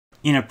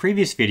In a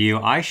previous video,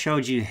 I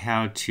showed you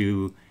how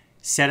to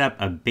set up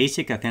a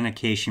basic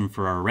authentication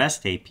for our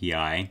REST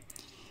API.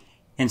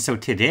 And so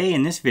today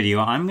in this video,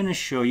 I'm going to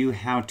show you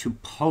how to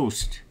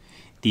post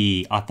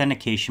the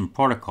authentication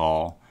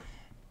protocol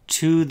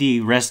to the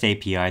REST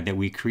API that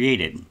we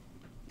created.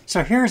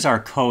 So here's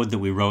our code that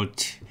we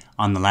wrote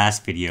on the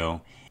last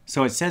video.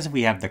 So it says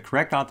we have the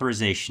correct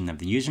authorization of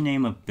the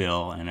username of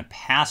Bill and a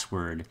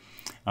password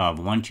of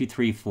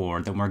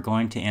 1234 that we're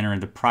going to enter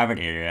in the private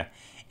area.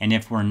 And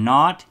if we're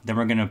not, then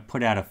we're going to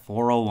put out a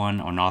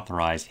 401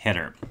 unauthorized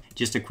header.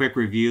 Just a quick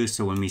review.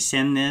 So when we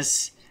send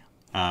this,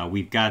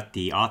 we've got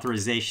the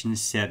authorization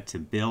set to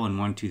Bill and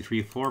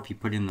 1234. If you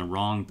put in the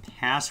wrong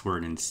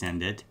password and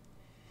send it,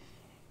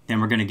 then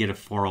we're going to get a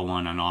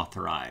 401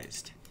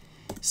 unauthorized.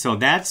 So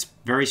that's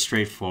very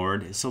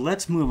straightforward. So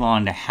let's move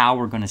on to how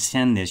we're going to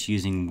send this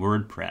using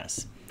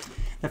WordPress.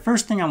 The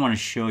first thing I want to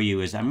show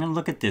you is I'm going to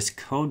look at this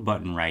code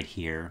button right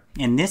here.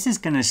 And this is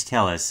going to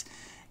tell us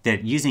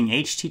that using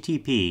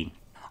HTTP,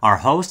 our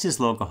host is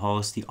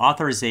localhost, the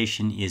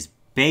authorization is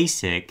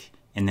basic,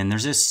 and then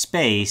there's a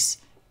space,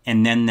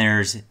 and then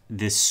there's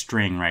this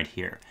string right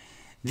here.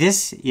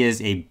 This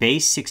is a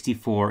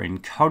base64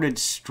 encoded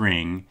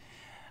string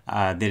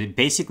that it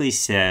basically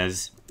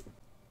says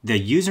the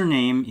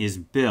username is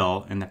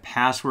Bill and the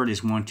password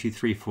is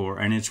 1234,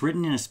 and it's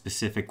written in a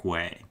specific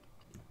way.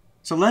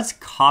 So let's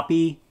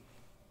copy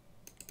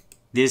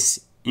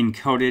this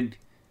encoded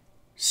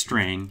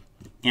string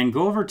and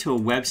go over to a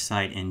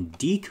website and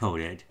decode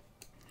it.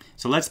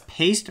 So let's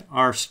paste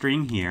our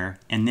string here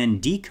and then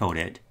decode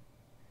it.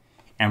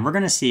 And we're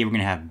going to see we're going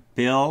to have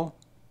Bill :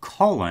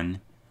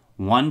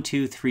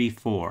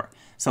 1234.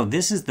 So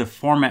this is the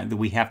format that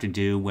we have to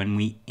do when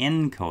we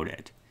encode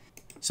it.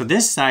 So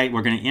this site,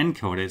 we're going to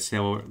encode it.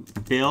 So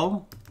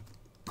Bill :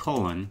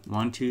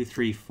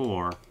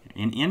 1234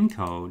 in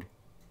encode.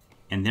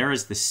 And there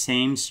is the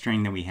same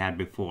string that we had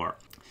before.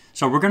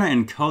 So we're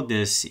going to encode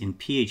this in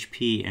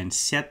PHP and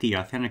set the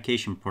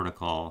authentication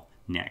protocol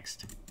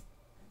next.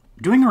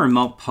 Doing a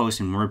remote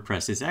post in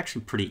WordPress is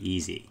actually pretty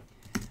easy.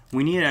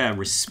 We need a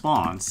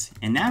response,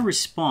 and that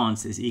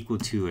response is equal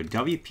to a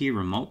WP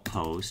remote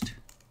post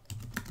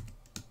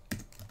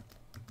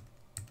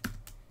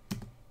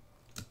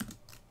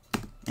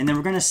and then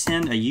we're going to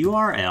send a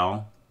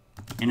URL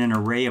and an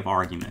array of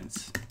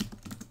arguments.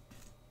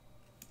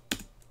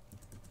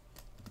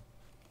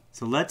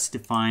 So let's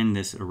define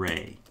this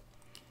array.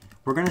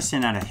 We're going to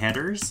send out a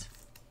headers,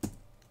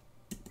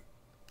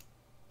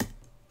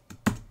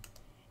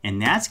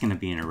 and that's going to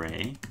be an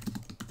array.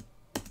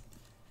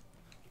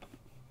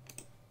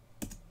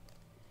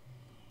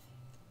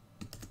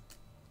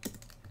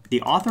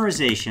 The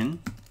authorization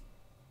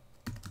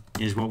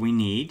is what we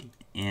need,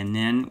 and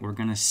then we're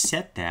going to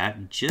set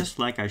that just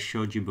like I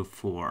showed you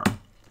before.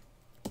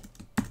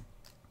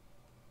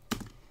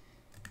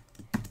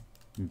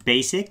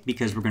 Basic,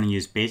 because we're going to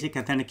use basic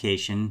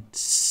authentication,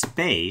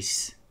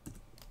 space,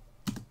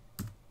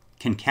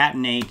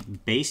 concatenate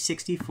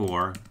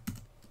base64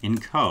 in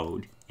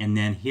code, and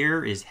then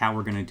here is how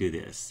we're going to do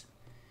this.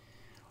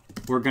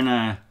 We're going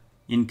to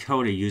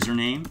encode a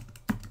username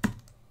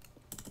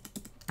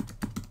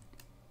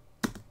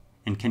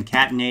and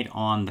concatenate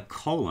on the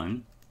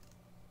colon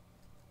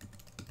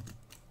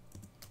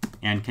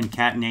and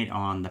concatenate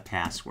on the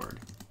password.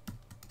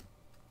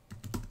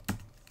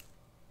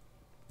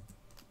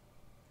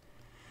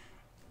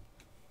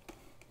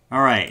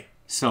 All right,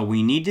 so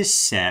we need to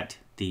set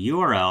the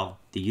URL,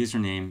 the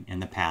username,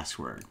 and the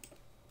password.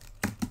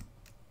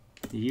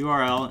 The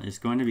URL is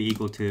going to be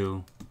equal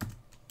to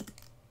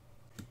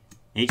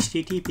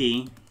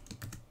HTTP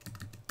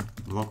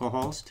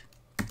localhost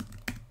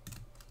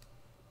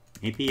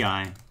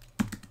API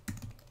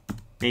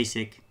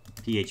basic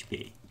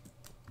PHP.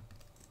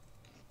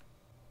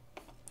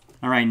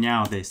 All right,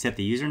 now they set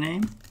the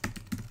username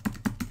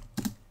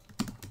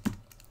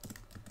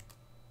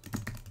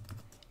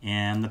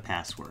and the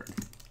password.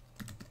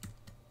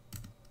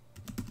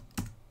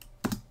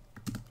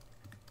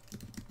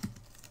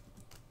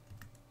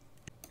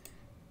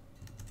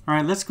 All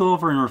right, let's go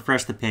over and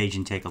refresh the page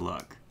and take a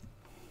look.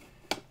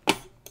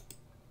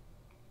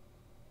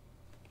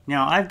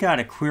 Now I've got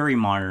a query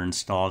monitor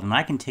installed, and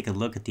I can take a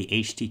look at the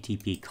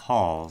HTTP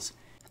calls,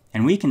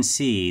 and we can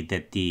see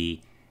that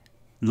the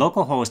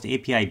localhost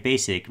API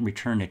basic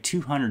returned a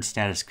 200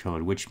 status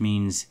code, which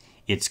means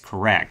it's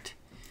correct.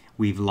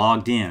 We've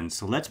logged in,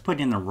 so let's put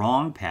in the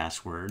wrong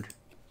password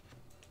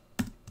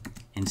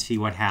and see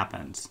what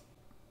happens.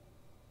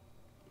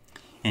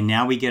 And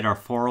now we get our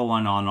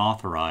 401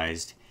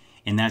 unauthorized,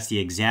 and that's the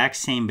exact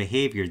same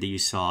behavior that you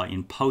saw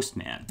in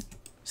Postman.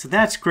 So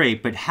that's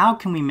great, but how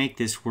can we make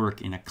this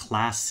work in a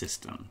class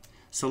system?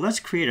 So let's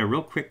create a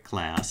real quick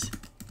class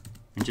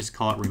and just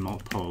call it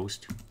remote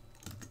post.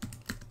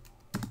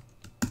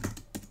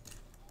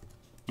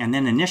 And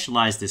then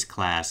initialize this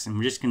class, and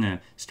we're just going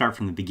to start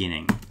from the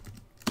beginning.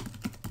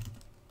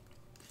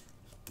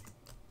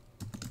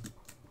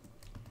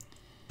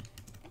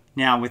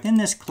 Now within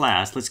this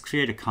class, let's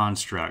create a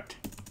construct.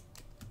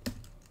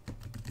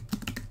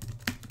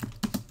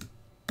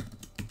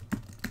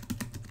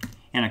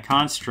 And a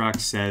construct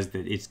says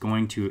that it's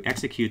going to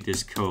execute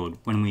this code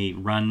when we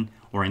run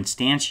or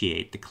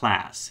instantiate the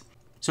class.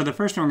 So the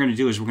first thing we're going to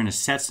do is we're going to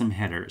set some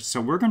headers.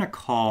 So we're going to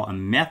call a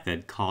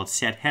method called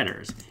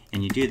setHeaders.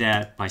 And you do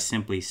that by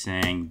simply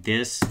saying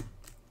this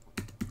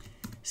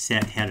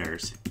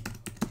setHeaders.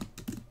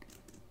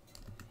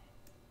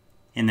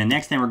 And the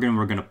next thing we're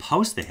going to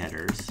post the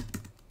headers.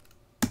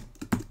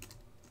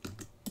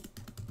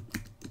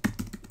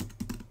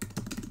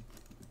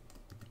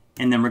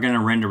 And then we're going to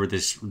render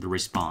the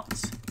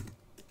response.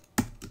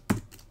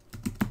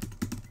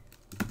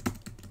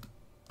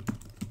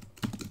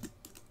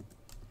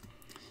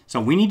 So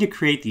we need to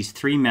create these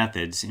three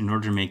methods in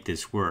order to make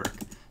this work.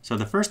 So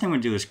the first thing we'll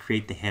do is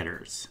create the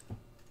headers.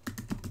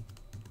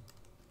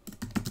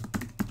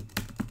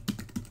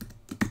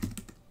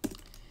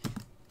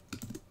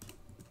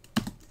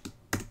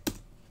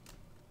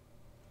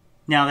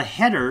 Now the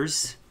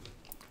headers,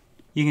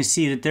 you can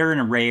see that they're an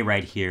array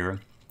right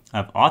here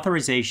of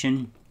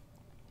authorization,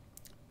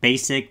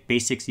 basic,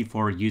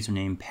 base64,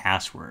 username,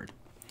 password.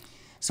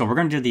 So we're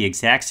going to do the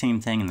exact same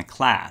thing in the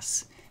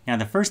class. Now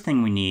the first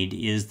thing we need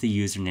is the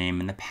username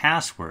and the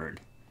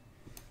password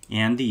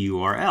and the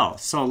URL.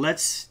 So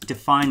let's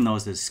define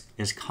those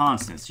as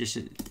constants.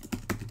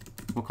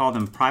 We'll call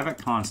them private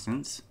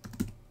constants.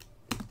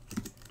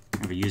 We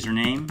have a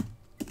username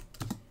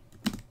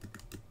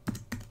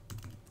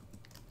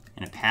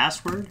and a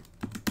password.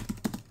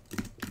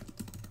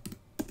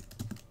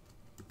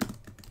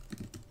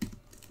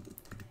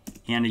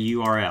 And a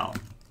URL.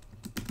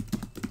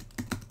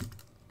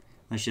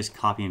 Let's just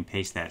copy and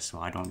paste that so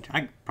I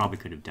probably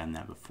could have done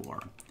that before.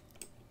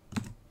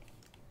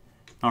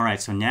 All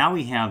right, so now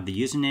we have the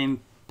username,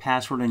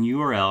 password, and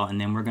URL, and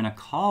then we're going to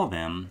call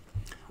them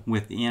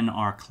within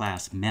our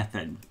class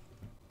method.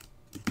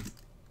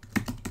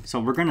 So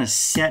we're going to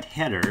set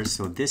headers,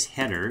 so this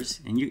headers,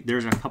 and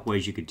there's a couple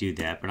ways you could do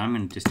that, but I'm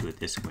going to just do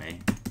it this way.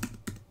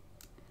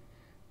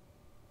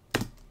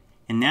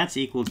 And that's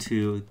equal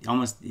to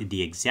almost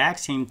the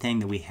exact same thing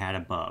that we had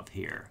above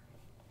here.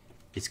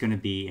 It's going to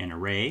be an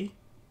array.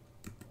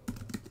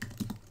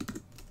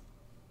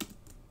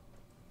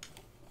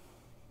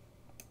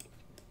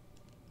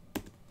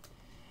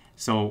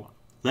 So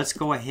let's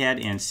go ahead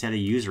and set a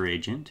user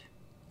agent.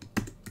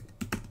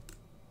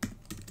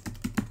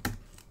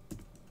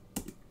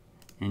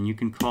 And you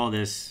can call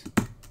this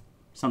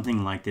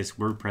something like this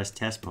WordPress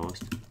test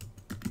post.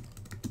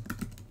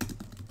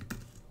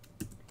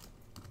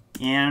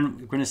 And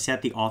we're going to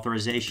set the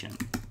authorization.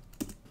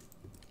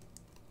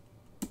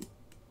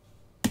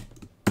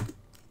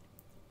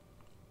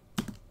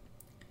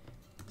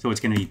 So it's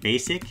going to be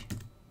basic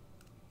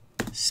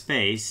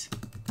space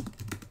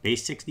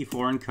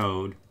base64 in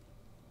code.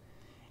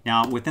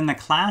 Now within the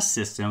class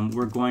system,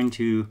 we're going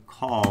to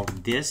call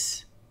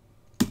this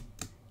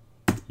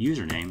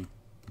username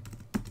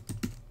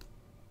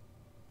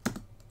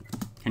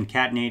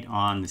concatenate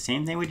on the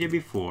same thing we did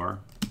before.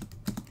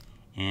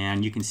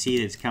 And you can see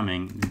that it's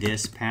coming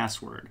this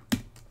password.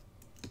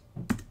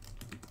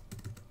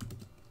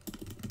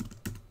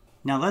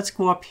 Now let's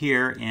go up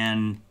here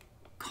and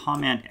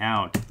comment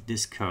out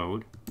this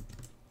code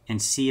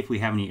and see if we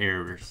have any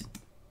errors.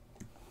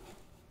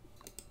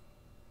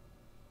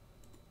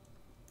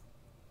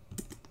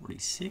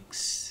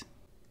 46.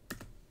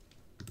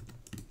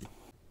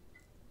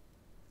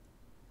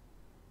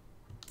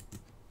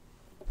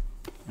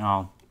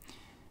 Oh,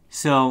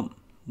 so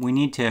we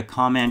need to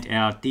comment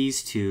out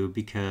these two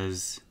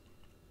because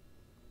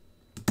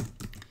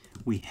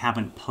we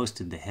haven't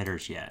posted the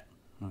headers yet.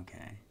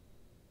 Okay.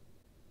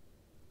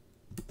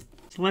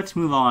 So let's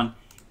move on,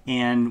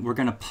 and we're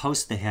going to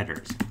post the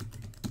headers.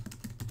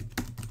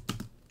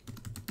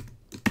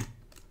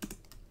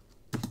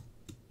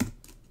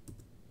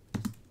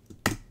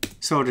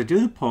 So to do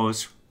the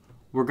post,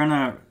 we're going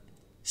to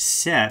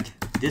set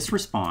this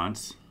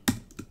response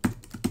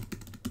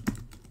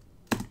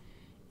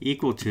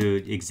equal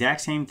to the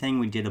exact same thing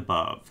we did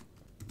above.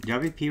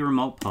 WP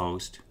remote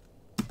post.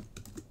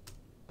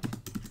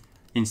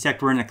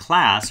 Except we're in a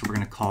class, we're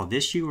going to call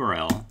this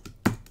URL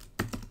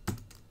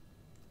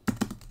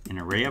an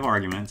array of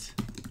arguments.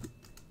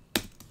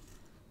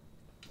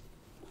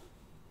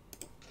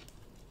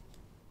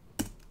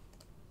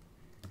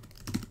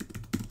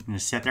 I'm going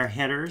to set our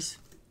headers.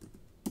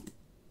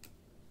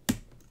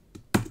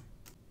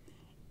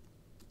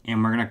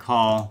 And we're going to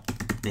call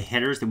the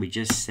headers that we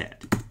just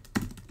set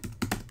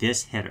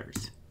this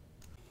headers.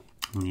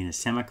 We need a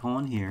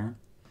semicolon here.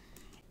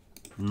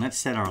 And let's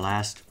set our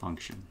last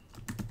function.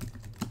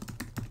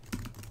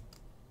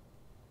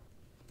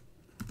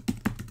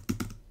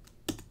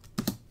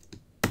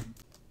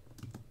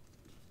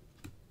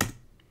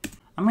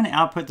 I'm going to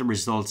output the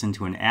results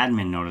into an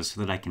admin notice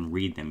so that I can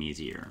read them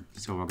easier.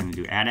 So we're going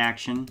to do add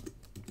action,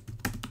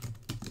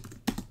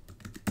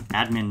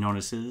 admin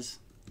notices,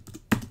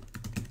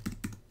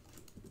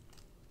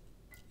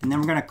 and then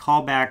we're going to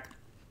call back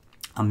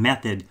a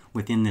method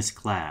within this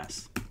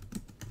class.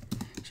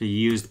 So you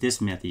use this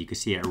method. You can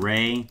see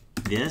array,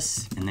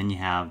 this, and then you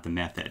have the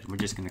method. We're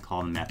just going to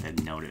call the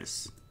method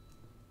notice.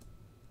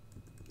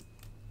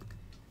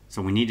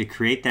 So we need to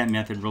create that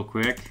method real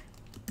quick.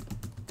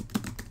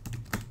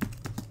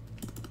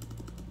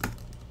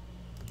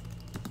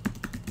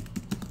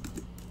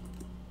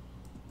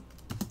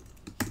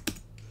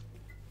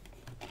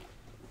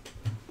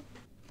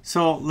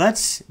 So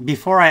let's,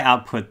 before I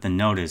output the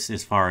notice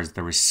as far as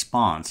the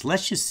response,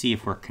 let's just see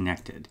if we're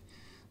connected.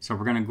 So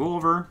we're going to go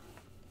over,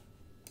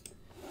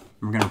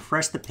 we're going to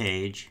refresh the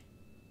page,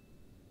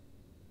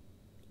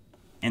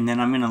 and then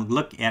I'm going to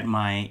look at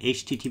my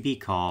HTTP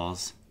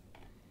calls,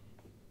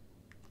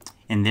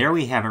 and there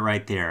we have it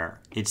right there.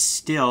 It's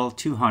still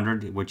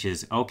 200, which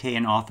is okay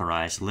and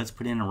authorized. So let's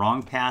put in a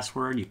wrong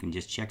password. You can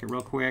just check it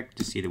real quick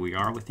to see that we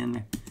are within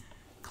the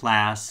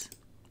class.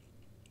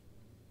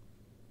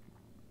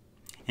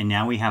 And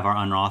now we have our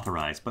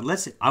unauthorized. But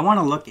I want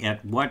to look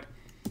at what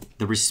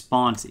the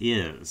response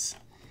is.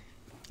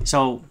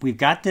 So we've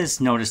got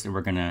this notice that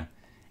we're going to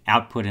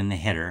output in the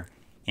header,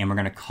 and we're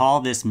going to call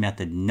this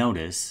method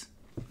notice,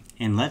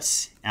 and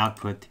let's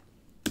output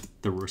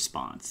the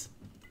response.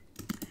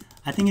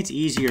 I think it's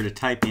easier to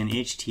type in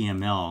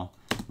HTML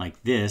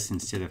like this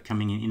instead of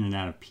coming in and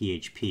out of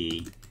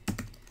PHP.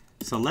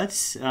 So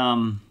let's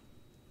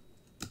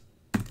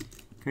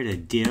create a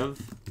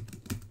div.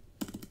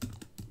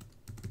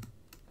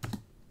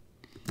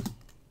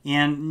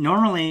 And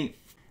normally,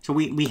 so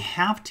we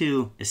have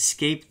to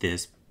escape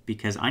this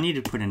because I need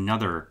to put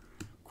another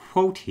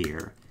quote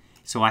here.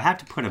 So I have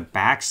to put a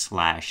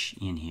backslash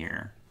in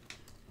here.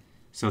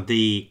 So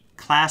the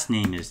class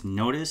name is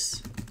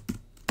notice.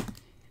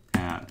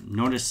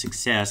 Notice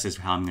success is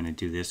how I'm going to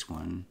do this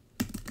one.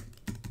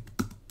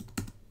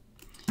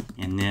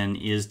 And then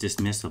is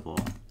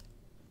dismissible.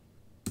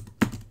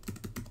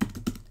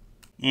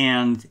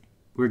 And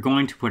we're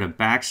going to put a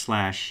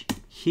backslash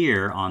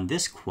here on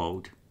this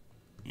quote.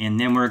 And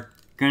then we're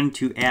going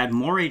to add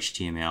more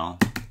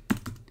HTML.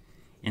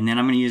 And then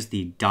I'm going to use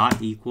the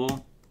dot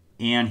equal.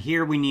 And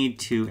here we need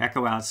to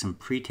echo out some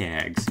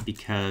pre-tags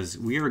because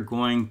we are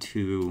going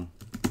to,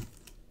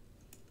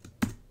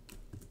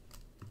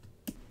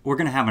 we're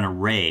going to have an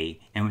array.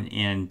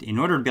 And in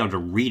order to be able to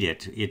read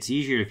it, it's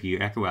easier if you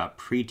echo out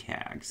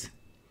pre-tags.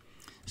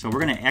 So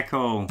we're going to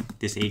echo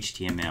this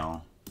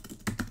HTML.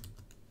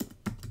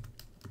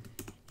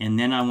 And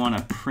then I want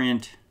to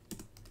print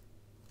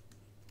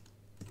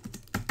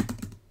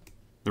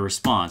the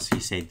response. You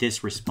say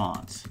this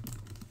response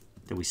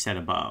that we set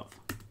above.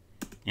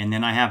 And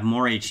then I have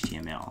more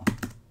HTML.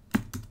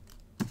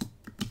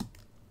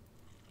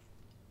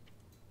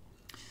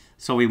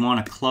 So we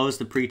want to close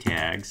the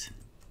pre-tags.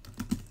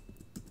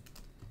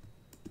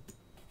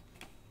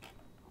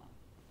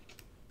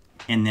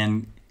 And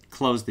then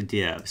close the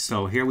div.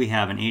 So here we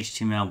have an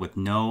HTML with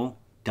no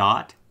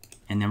dot,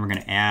 and then we're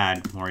going to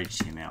add more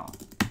HTML.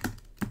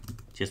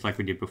 Just like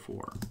we did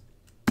before.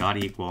 Dot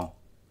equal.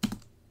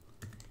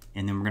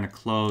 And then we're going to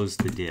close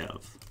the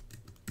div.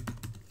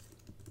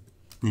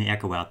 And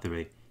echo out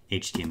the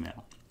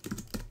HTML.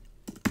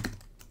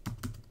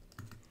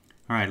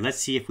 All right, let's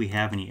see if we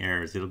have any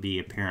errors. It'll be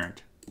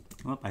apparent.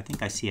 Oh, I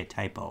think I see a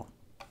typo.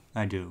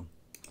 I do.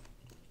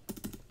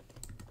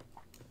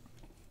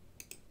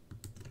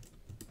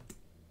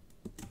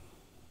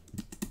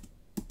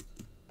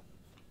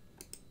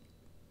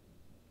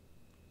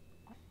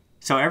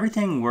 So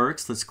everything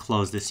works. Let's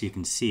close this so you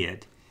can see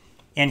it.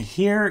 And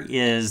here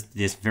is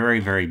this very,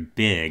 very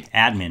big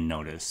admin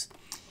notice.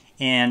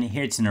 And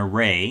here it's an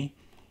array.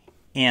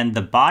 And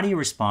the body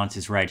response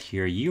is right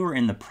here. You are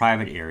in the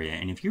private area.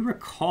 And if you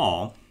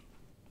recall,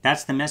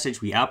 that's the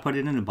message we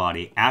outputted in the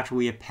body after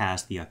we have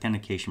passed the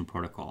authentication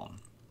protocol.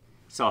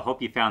 So I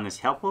hope you found this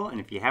helpful. And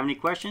if you have any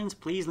questions,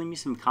 please leave me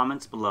some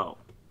comments below.